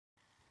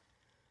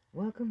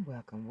Welcome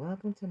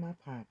to my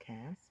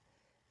podcast,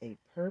 A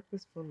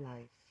Purposeful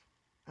Life.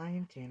 I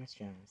am Janice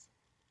Jones.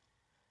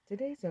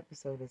 Today's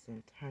episode is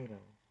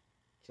entitled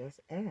Just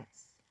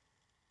Ask.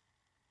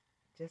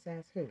 Just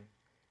ask who?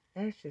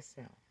 Ask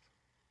yourself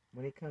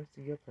when it comes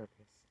to your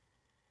purpose.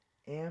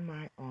 Am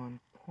I on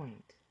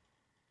point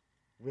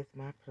with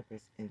my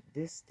purpose in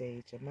this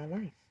stage of my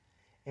life?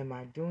 Am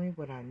I doing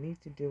what I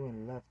need to do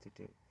and love to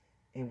do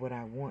and what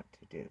I want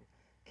to do?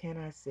 Can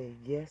I say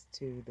yes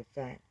to the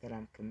fact that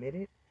I'm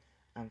committed,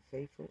 I'm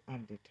faithful,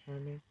 I'm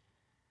determined,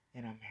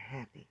 and I'm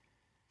happy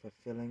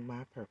fulfilling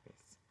my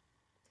purpose?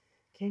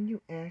 Can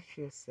you ask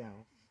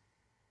yourself,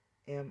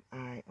 am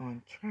I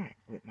on track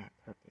with my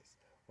purpose?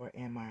 Or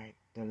am I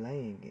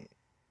delaying it?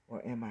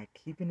 Or am I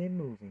keeping it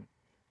moving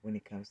when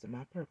it comes to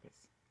my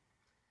purpose?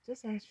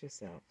 Just ask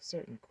yourself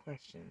certain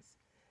questions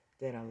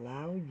that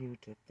allow you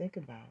to think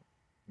about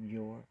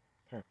your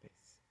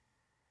purpose.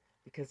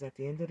 Because at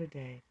the end of the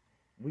day,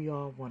 we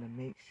all want to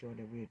make sure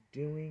that we're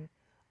doing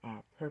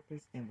our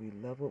purpose and we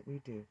love what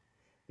we do.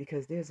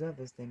 Because there's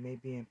others that may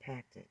be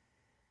impacted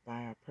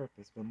by our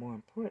purpose. But more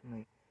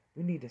importantly,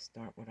 we need to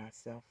start with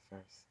ourselves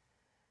first,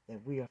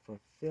 that we are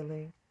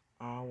fulfilling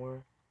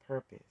our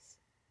purpose.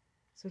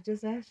 So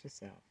just ask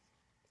yourself,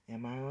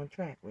 am I on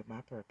track with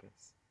my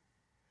purpose?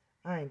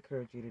 I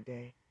encourage you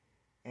today,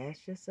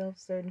 ask yourself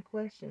certain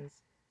questions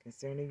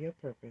concerning your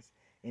purpose.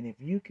 And if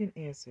you can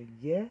answer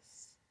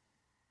yes,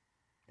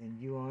 then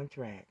you're on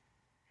track.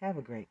 Have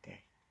a great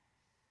day.